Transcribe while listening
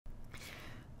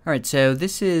Alright, so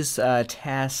this is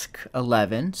task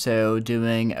 11, so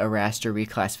doing a raster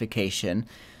reclassification.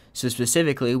 So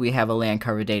specifically, we have a land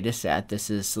cover data set.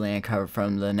 This is land cover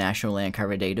from the National Land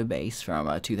Cover Database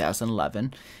from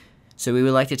 2011. So we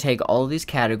would like to take all of these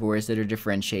categories that are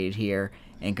differentiated here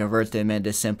and convert them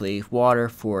into simply water,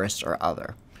 forest, or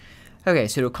other. Okay,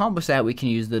 so to accomplish that, we can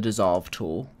use the dissolve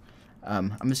tool.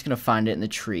 I'm just going to find it in the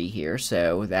tree here,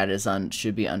 so that is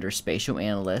should be under Spatial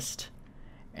Analyst,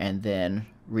 and then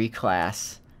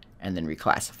reclass, and then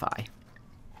reclassify.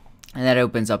 And that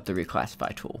opens up the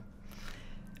reclassify tool.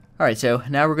 Alright, so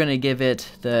now we're going to give it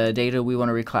the data we want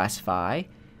to reclassify.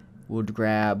 We'll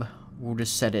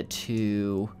just set it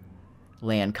to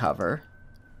land cover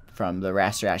from the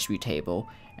raster attribute table,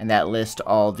 and that lists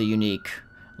all the unique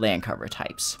land cover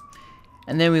types.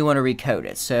 And then we want to recode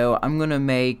it. So I'm going to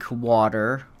make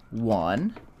water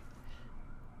 1.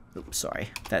 Oops, sorry,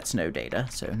 that's no data,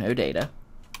 so no data.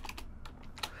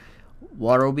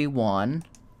 Water will be 1,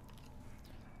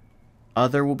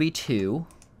 other will be 2,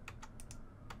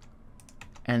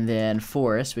 and then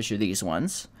forest, which are these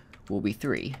ones, will be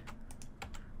 3.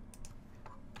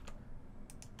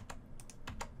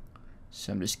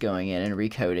 So I'm just going in and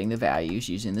recoding the values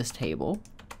using this table.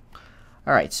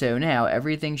 Alright, so now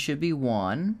everything should be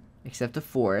 1, except the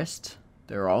forest.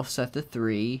 They're all set to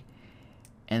 3,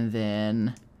 and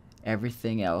then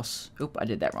everything else, oop, I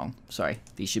did that wrong, sorry,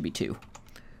 these should be 2.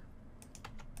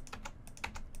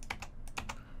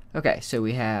 Okay, so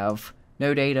we have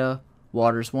no data,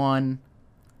 water's 1,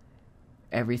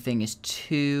 everything is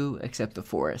 2 except the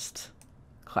forest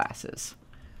classes.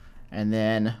 And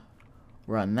then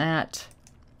run that.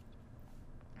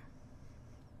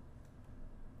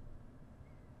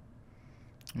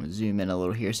 I'm going to zoom in a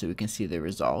little here so we can see the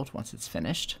result once it's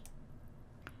finished.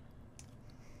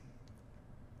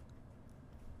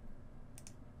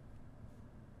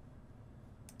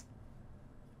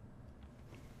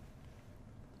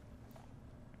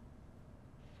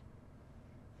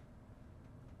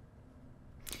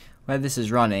 While this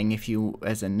is running,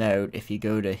 as a note, if you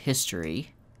go to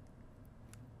history,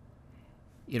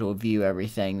 it'll view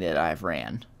everything that I've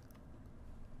ran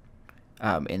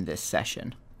in this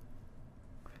session.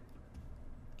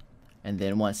 And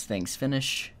then once things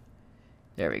finish,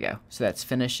 there we go. So that's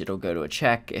finished. It'll go to a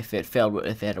check. If it failed,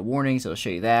 if it had a warnings, it'll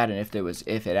show you that. And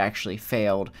if it actually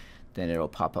failed, then it'll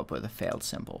pop up with a failed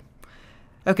symbol.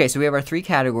 Okay, so we have our 3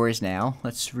 categories now.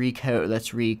 Let's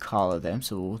recall them.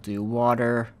 So we'll do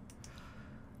water,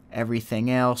 everything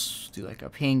else, do like a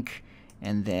pink,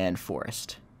 and then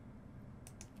forest.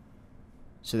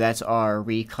 So that's our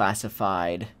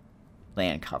reclassified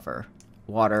land cover: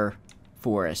 water,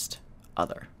 forest,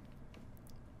 other.